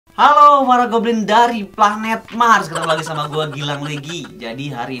Halo para goblin dari planet Mars, ketemu lagi sama gue Gilang Luigi. Jadi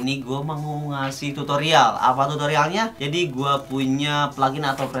hari ini gue mau ngasih tutorial. Apa tutorialnya? Jadi gue punya plugin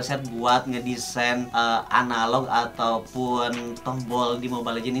atau preset buat ngedesain analog ataupun tombol di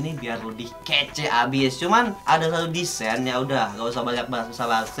Mobile Legends ini biar lebih kece abis. Cuman ada satu desain, ya udah gak usah banyak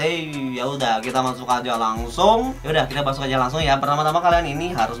basa-basi. Ya udah kita masuk aja langsung. Ya udah kita masuk aja langsung ya. Pertama-tama kalian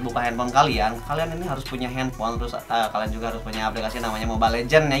ini harus buka handphone kalian. Kalian ini harus punya handphone, terus kalian juga harus punya aplikasi namanya Mobile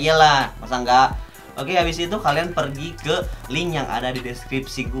Legends ya. Lah, masa enggak? Oke, habis itu kalian pergi ke link yang ada di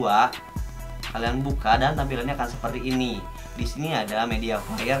deskripsi gua. Kalian buka dan tampilannya akan seperti ini. Di sini ada media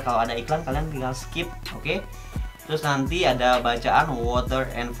player, kalau ada iklan kalian tinggal skip, oke? Terus nanti ada bacaan water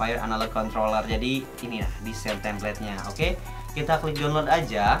and fire analog controller. Jadi ini ya desain template-nya, oke? Kita klik download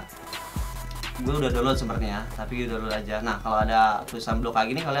aja. Gue udah download sebenarnya, tapi download aja. Nah, kalau ada tulisan blok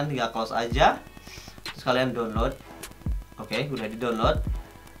kayak gini kalian tinggal close aja. Terus kalian download. Oke, udah di-download.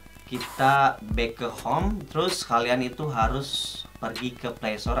 Kita back ke home, terus kalian itu harus pergi ke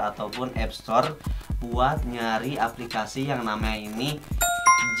Play Store ataupun App Store buat nyari aplikasi yang namanya ini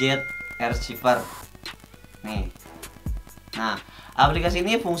Jet Archiver nih. Nah, aplikasi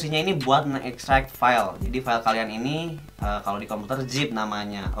ini fungsinya ini buat nge-extract file. Jadi file kalian ini kalau di komputer zip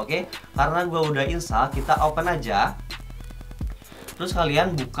namanya, oke? Karena gue udah install, kita open aja. Terus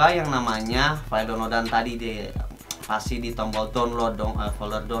kalian buka yang namanya file downloadan tadi deh. Pasti di tombol download dong,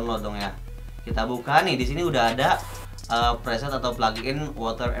 folder download dong ya. Kita buka nih, di sini udah ada preset atau plugin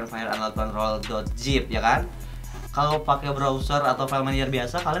water and fire analog control.zip ya kan. Kalau pakai browser atau file manager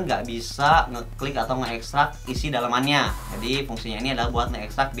biasa kalian nggak bisa ngeklik atau ngeekstrak isi dalamannya. Jadi fungsinya ini adalah buat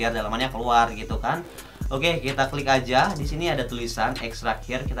ngeekstrak biar dalamannya keluar gitu kan. Oke, kita klik aja. Di sini ada tulisan extract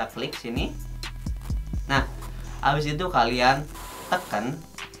here, kita klik sini. Nah, habis itu kalian tekan.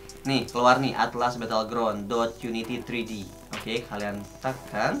 Nih, keluar nih Atlas Battleground.unity 3D. Oke, kalian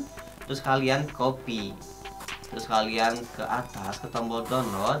tekan, terus kalian copy. Terus kalian ke atas ke tombol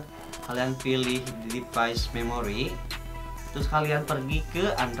download, kalian pilih device memory. Terus kalian pergi ke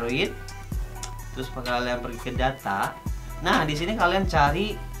Android. Terus kalian pergi ke data. Nah, di sini kalian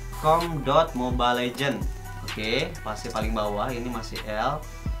cari com.mobilelegend. Oke, pasti paling bawah ini masih L.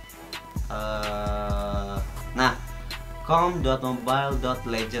 Nah,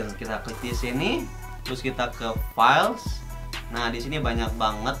 com.mobile.legends, kita klik di sini, terus kita ke files. Nah, di sini banyak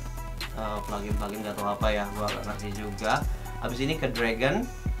banget plugin gak tahu apa ya, gua gak ngerti juga. Habis ini ke dragon,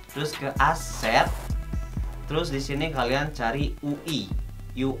 terus ke asset, terus di sini kalian cari UI,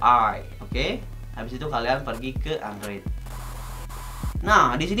 oke? Habis itu kalian pergi ke Android.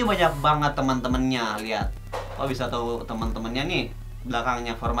 Nah, di sini banyak banget teman-temannya, lihat. Oh, bisa tahu teman-temannya nih.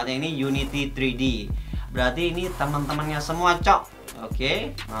 Belakangnya formatnya ini Unity 3D. Berarti ini teman-temannya semua, cok.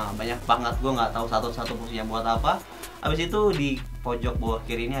 Oke. Nah, banyak banget, gue nggak tahu satu-satu fungsinya buat apa. Habis itu di pojok bawah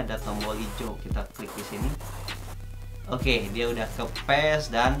kiri ini ada tombol hijau, kita klik di sini. Oke, dia udah ke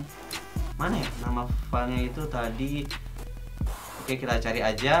paste dan mana ya nama filenya itu tadi. Oke, kita cari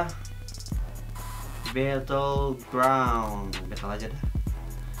aja Battleground, battle aja dah.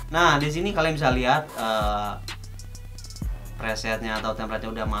 Nah, di sini kalian bisa lihat presetnya atau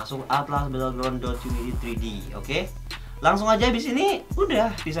template-nya udah masuk, Atlas Battleground.unity 3D. Oke, langsung aja di sini udah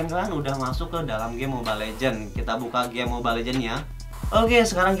desain kalian udah masuk ke dalam game Mobile Legends. Kita buka game Mobile Legends ya. Oke,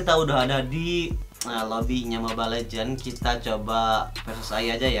 sekarang kita udah ada di lobbynya Mobile Legends. Kita coba versus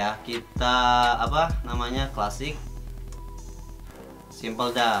AI aja ya. Kita apa namanya, klasik,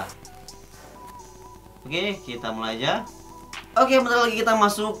 simple dah. Oke, kita mulai aja. Oke, bentar lagi kita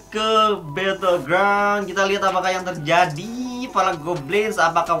masuk ke Battleground. Kita lihat apakah yang terjadi. Para goblins,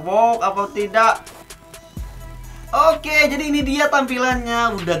 apakah walk apa tidak. Oke, jadi ini dia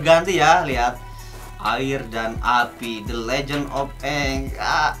tampilannya. Udah ganti ya, lihat. Air dan api, The Legend of Aang.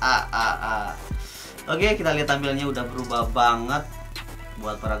 Oke, kita lihat tampilannya udah berubah banget.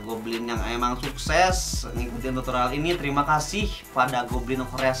 Buat para goblin yang emang sukses ngikutin tutorial ini, terima kasih pada goblin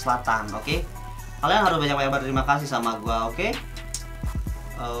Korea Selatan. Oke, kalian harus banyak-banyak berterima kasih sama gua, oke?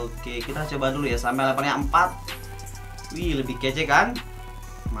 Oke, kita coba dulu ya sampai levelnya 4. Wih, lebih kece kan?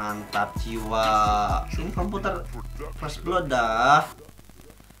 Mantap jiwa. Ini komputer first blood dah.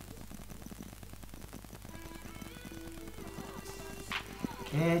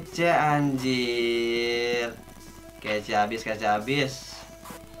 Kece anjir. Kece habis.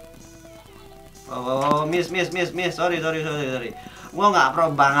 Oh, miss. Sorry. Gua nggak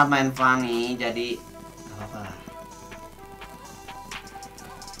pro banget main funny, jadi nggak apa-apa lah.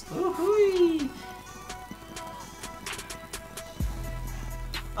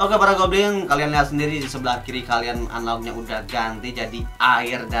 Oke para goblin, kalian lihat sendiri di sebelah kiri kalian analognya udah ganti jadi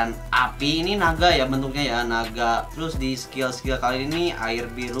air dan api. Ini naga ya bentuknya ya, naga. Terus di skill-skill kali ini air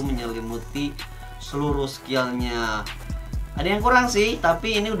biru menyelimuti seluruh skillnya. Ada yang kurang sih,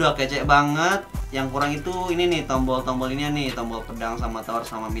 tapi ini udah kece banget. Yang kurang itu ini nih, tombol-tombol ini nih, tombol pedang sama tower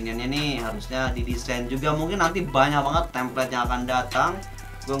sama minionnya nih. Harusnya didesain juga, mungkin nanti banyak banget template yang akan datang.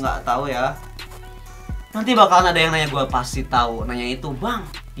 Gue nggak tahu ya. Nanti bakalan ada yang nanya, gue pasti tahu. Nanya itu, bang,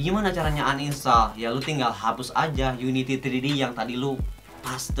 gimana caranya uninstall? Ya lu tinggal hapus aja Unity 3D yang tadi lu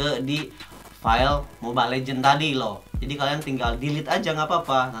paste di file Mobile Legend tadi loh. Jadi kalian tinggal delete aja, nggak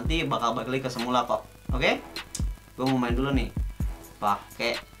apa-apa. Nanti bakal balik lagi ke semula kok. Oke? Gue mau main dulu nih.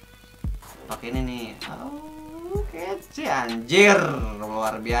 Pakai ini nih. Oh, kece anjir,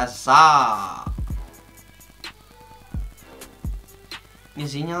 luar biasa. Ini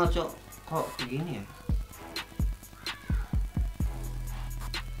sinyal cok, kok begini ya?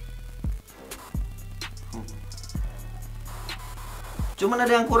 Cuman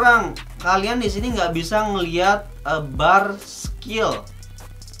ada yang kurang. Kalian di sini nggak bisa ngelihat bar skill.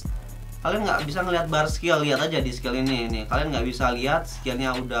 Kalian nggak bisa ngelihat bar skill. Lihat aja di skill ini nih. Kalian nggak bisa lihat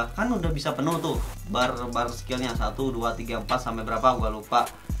skillnya udah bisa penuh tuh. Bar skillnya 1, 2, 3, 4 sampai berapa gua lupa.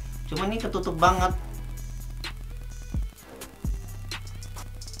 Cuman ini ketutup banget.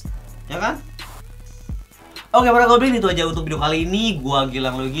 Ya kan? Oke para goblin, itu aja untuk video kali ini. Gua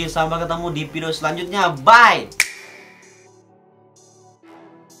Gilang Luigi. Sampai ketemu di video selanjutnya. Bye.